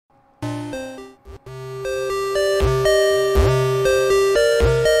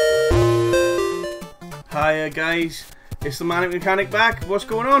Hiya guys, it's the Manic Mechanic back. What's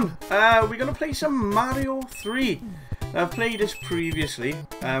going on? We're going to play some Mario 3. I've played this previously.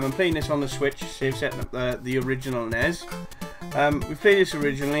 I'm playing this on the Switch, save setting up the original NES. We played this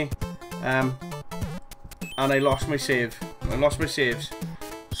originally, and I lost my save. I lost my saves.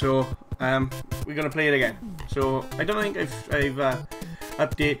 So, we're going to play it again. So, I don't think I've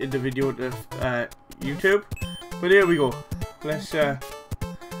updated the video to YouTube. But here we go. Let's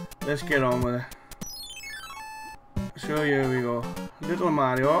get on with it. So here we go. Little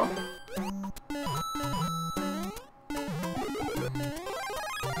Mario.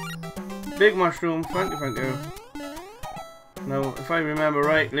 Big mushroom. Thank you. Now, if I remember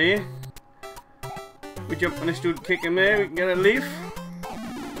rightly, we jump on this dude, kick him there. We can get a leaf.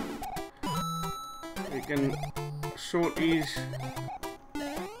 We can sort these.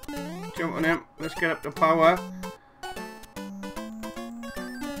 Jump on him. Let's get up to power.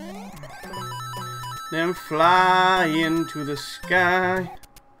 Then fly into the sky.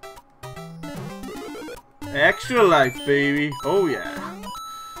 Extra life, baby. Oh yeah.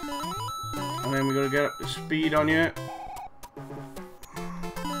 And then we gotta get up to speed on you.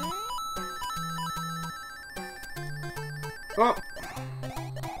 Oh.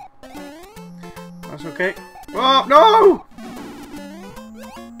 That's okay. Oh no!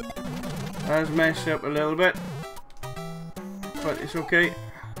 That's messed up a little bit. But it's okay.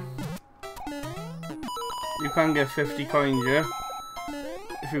 You can get 50 coins here.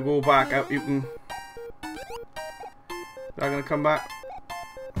 If you go back out, you can. They're gonna come back.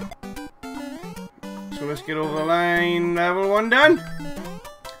 So let's get over the line. Level 1 done.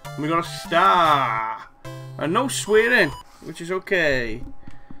 We got a star. And no swearing, which is okay.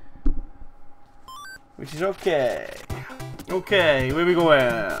 Which is okay. Okay, where we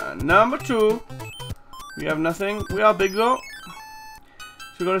going? Number 2. We have nothing. We are big though.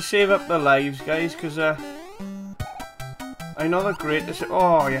 So we gotta save up the lives, guys, because I know they're great to say.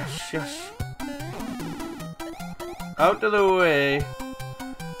 Oh, yes. Out of the way.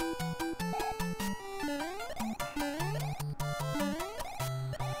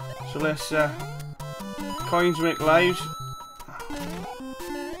 So let's, coins make lives.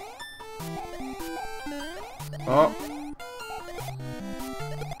 Oh.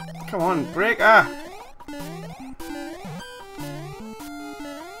 Come on, break. I'll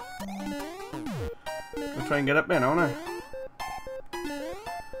try and get up there, don't I?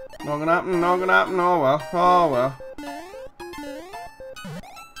 Not gonna happen, oh well.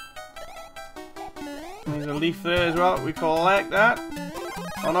 There's a leaf there as well, we collect that.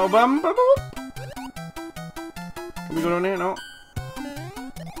 Oh no, bum. Can we go down here? No.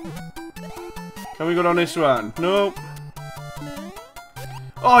 Can we go down this one? Nope.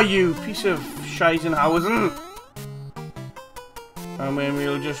 Oh, you piece of Scheisenhausen. And then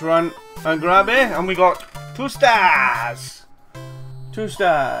we'll just run and grab it, and we got 2 stars. 2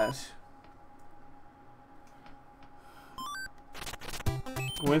 stars.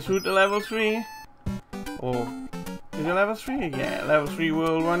 Going through to level 3. Oh, is it level 3? Yeah, level 3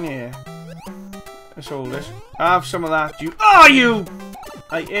 world 1, yeah. Let's hold this. Have some of that, you. Oh, you!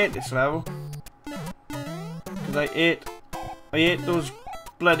 I ate this level. Because I ate those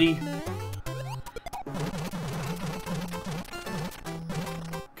bloody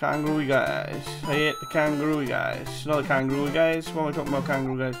kangaroo guys. I ate the kangaroo guys. Not the kangaroo guys. What am I talking about,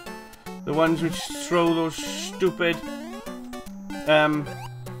 kangaroo guys? The ones which throw those stupid. I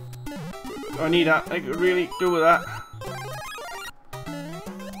need that. I could really do with that.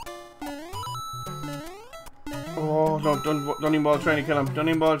 Oh no! Don't even bother trying to kill him. Don't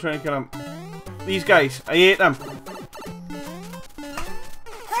even bother trying to kill him. These guys. I ate them.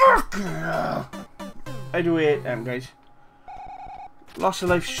 Fuck! I do hate them guys. Lots of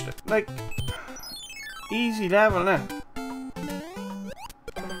life, like, easy level, innit?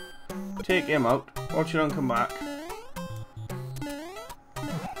 Take him out. Watch it don't come back.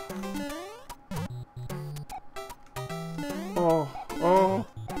 Oh.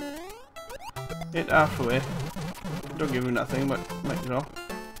 Hit halfway. Don't give me nothing, but might as well.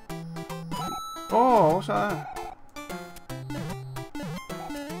 Oh, what's that?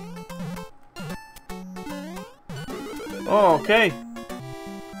 Oh, okay.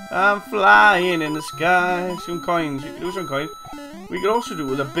 I'm flying in the sky. Some coins. You can do some coins. We could also do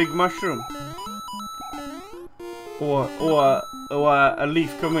with a big mushroom. Or a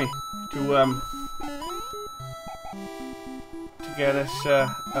leaf coming to get us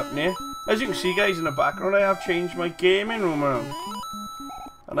up near. As you can see, guys, in the background, I have changed my gaming room around,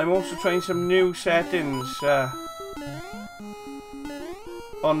 and I'm also trying some new settings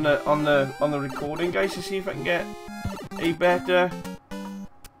on the recording, guys, to see if I can get a better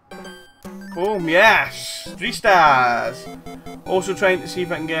Boom, yes! 3 stars! Also trying to see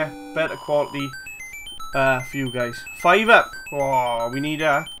if I can get better quality for you guys. 5 up! Oh, we need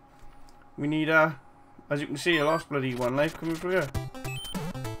a... As you can see, I lost bloody 1 life coming through here.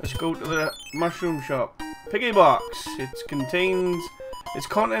 Let's go to the mushroom shop. Piggy box. Its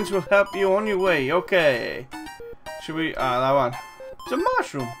contents will help you on your way. Okay. Should we... that one. It's a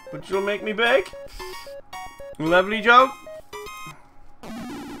mushroom, which will make me big. Lovely job.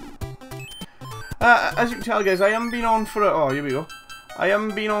 As you can tell, guys, I haven't been on for a... Oh, here we go. I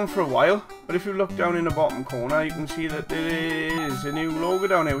haven't been on for a while, but if you look down in the bottom corner, you can see that there is a new logo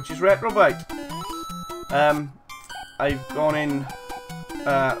down here, which is Retrobite. I've gone in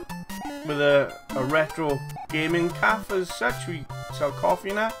with a retro gaming cafe as such. We sell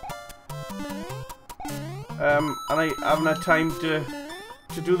coffee now. And I haven't had time to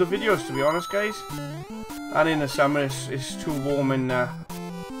do the videos, to be honest, guys. And in the summer, it's too warm in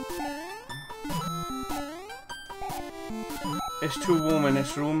it's too warm in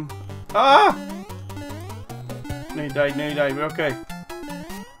this room. Ah! No, he died, no, he died. We're okay.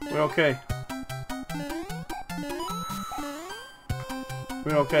 We're okay.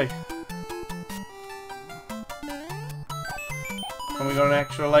 We're okay. And we got an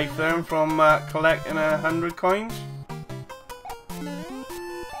extra life there from collecting 100 coins.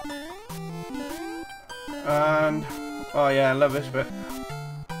 And oh yeah, I love this bit.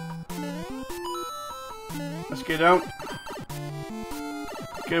 Let's get out.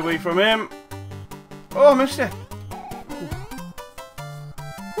 Get away from him. Oh, I missed it.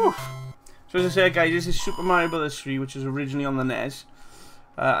 Whew. So as I said, guys, this is Super Mario Bros. 3, which was originally on the NES.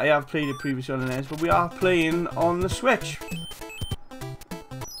 I have played it previously on the NES, but we are playing on the Switch.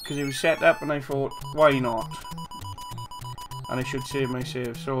 Because it was set up and I thought, why not? And I should save my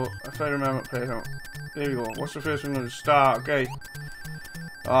save. So, if I remember, play it out. There we go. What's the first one going to start? Okay.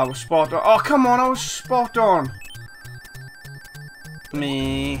 Oh, I was spot on. Oh, come on, I was spot on.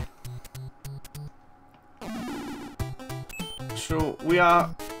 Me. So, we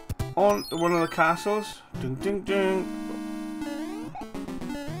are on one of the castles. Ding, ding, ding.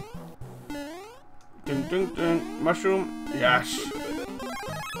 Ding, ding, ding. Mushroom. Yes.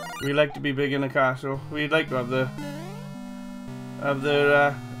 We like to be big in the castle. We'd like to have the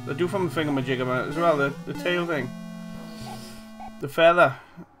do from the thingamajig about it as well, the tail thing. The feather.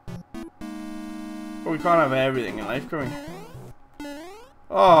 But we can't have everything in life, can we?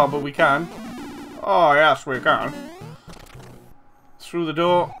 Oh, but we can. Oh, yes, we can. Through the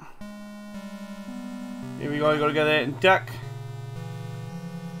door. Here we go, you gotta get there and duck.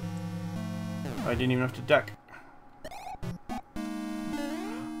 I didn't even have to duck.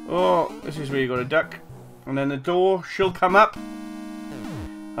 Oh, this is where you gotta duck. And then the door shall come up.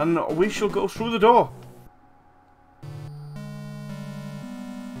 And we shall go through the door.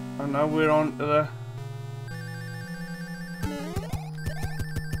 And now we're on to the...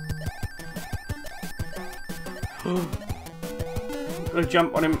 Gotta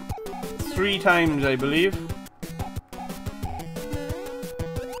jump on him 3 times, I believe.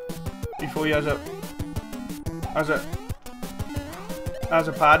 Before he has a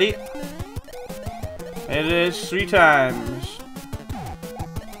paddy. It is 3 times.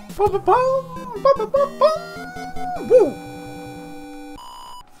 Boom, boom, boom, boom, boom, boom, boom. Woo.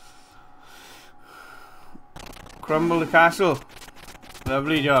 Crumble the castle.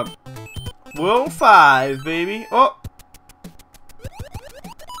 Lovely job. World 5, baby. Oh.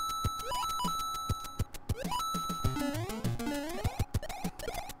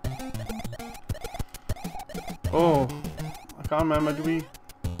 Oh. I can't remember. Do we...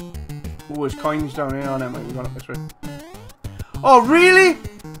 Oh, there's coins down here. Oh, never mind. We've gone up this way. Oh, really?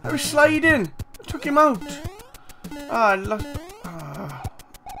 I was sliding. I took him out. Ah, I lost... Ah.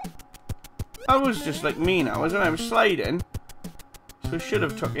 I was just like me now, wasn't I? I was sliding. So I should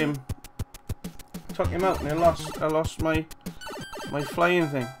have took him out, and I lost my flying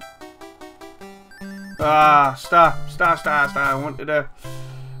thing. Ah, star. I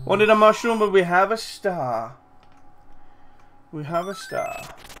wanted a mushroom, but we have a star. We have a star.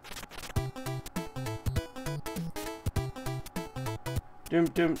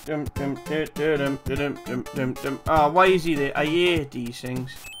 Ah, why is he there? I hate these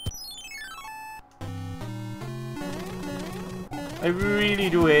things. I really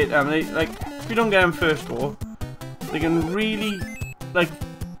do hate them. They, like, if you don't get them first go, they can really, like,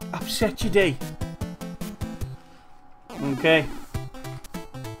 upset your day. Okay.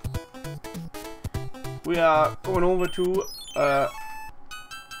 We are going over to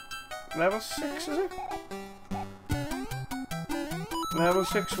level 6, is it? Level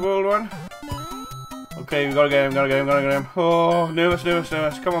 6 world 1. Okay, we gotta get him, gotta get him. Oh, nervous.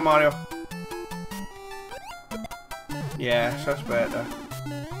 Come on, Mario. Yes, that's better.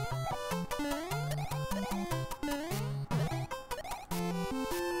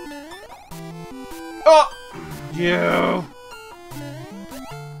 Oh! You!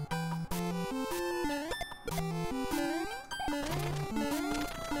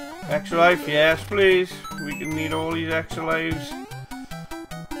 Extra life, yes please. We can need all these extra lives.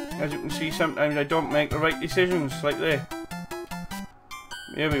 As you can see, sometimes I don't make the right decisions, like there.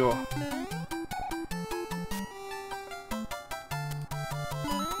 Here we go.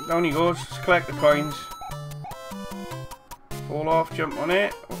 Down he goes, let's collect the coins. Fall off, jump on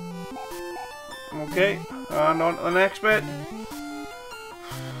it. Okay, and on to the next bit.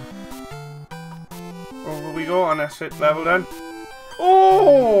 Over we go, and that's it, level done.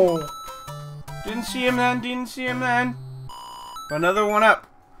 Oh! Didn't see him then, didn't see him then. Another one up.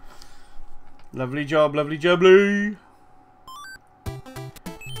 Lovely job, lovely jubbly.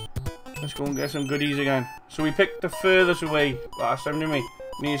 Let's go and get some goodies again. So we picked the furthest away last time, didn't we?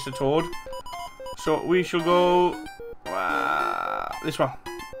 Nearest the toad. So we shall go... this one.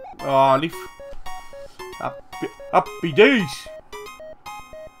 Oh, leaf. Happy days.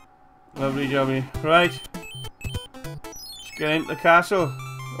 Lovely jubbly. Right. Let's get into the castle.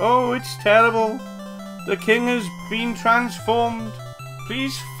 Oh, it's terrible. The king has been transformed.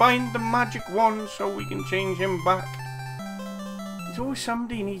 Please find the magic wand so we can change him back. There's always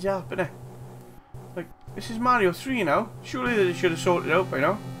somebody needs help, innit? Like, this is Mario 3 now. Surely they should have sorted it out by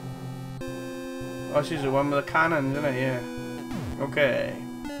now. Oh, this is the one with the cannons, isn't it? Yeah. Okay.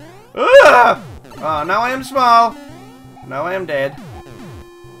 Ah! Ah, now I am small. Now I am dead.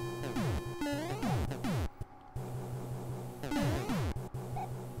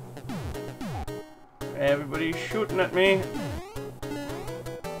 Everybody's shooting at me.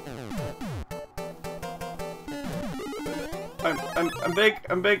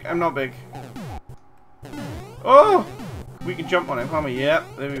 I'm big, I'm not big. Oh! We can jump on him, can't we? Yep,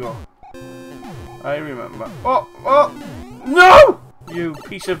 there we go. I remember. Oh! Oh! No! You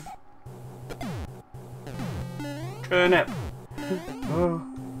piece of... turnip. Oh.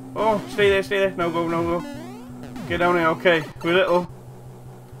 Oh, stay there, stay there. No go, no go. Get down here, okay. We're little.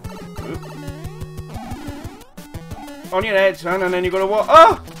 On your head, son, and then you gotta walk.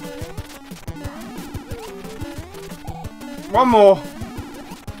 Oh! One more.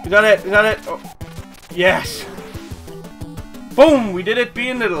 Is that it? Is that it? Oh. Yes. Boom! We did it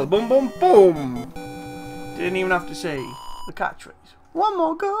being little. Boom, boom, boom. Didn't even have to say the catchphrase. One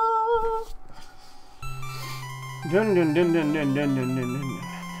more go. Dun dun dun dun dun dun dun dun dun.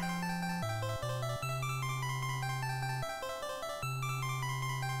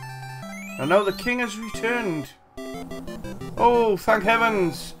 And now the king has returned. Oh, thank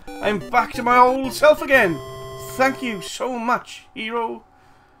heavens! I'm back to my old self again. Thank you so much, hero.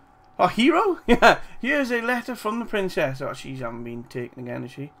 Oh, hero? Yeah. Here's a letter from the princess. Oh, she's haven't been taken again,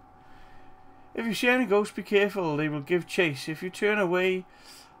 is she? If you see any ghosts, be careful. They will give chase. If you turn away,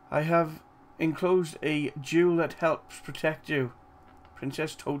 I have enclosed a jewel that helps protect you.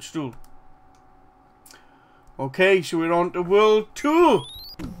 Princess Toadstool. Okay, so we're on to World 2.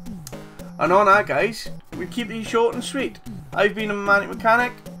 And on that, guys, we keep these short and sweet. I've been a Manic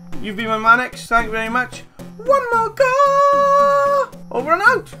Mechanic. You've been my Manics. Thank you very much. One more go! Over and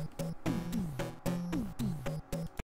out.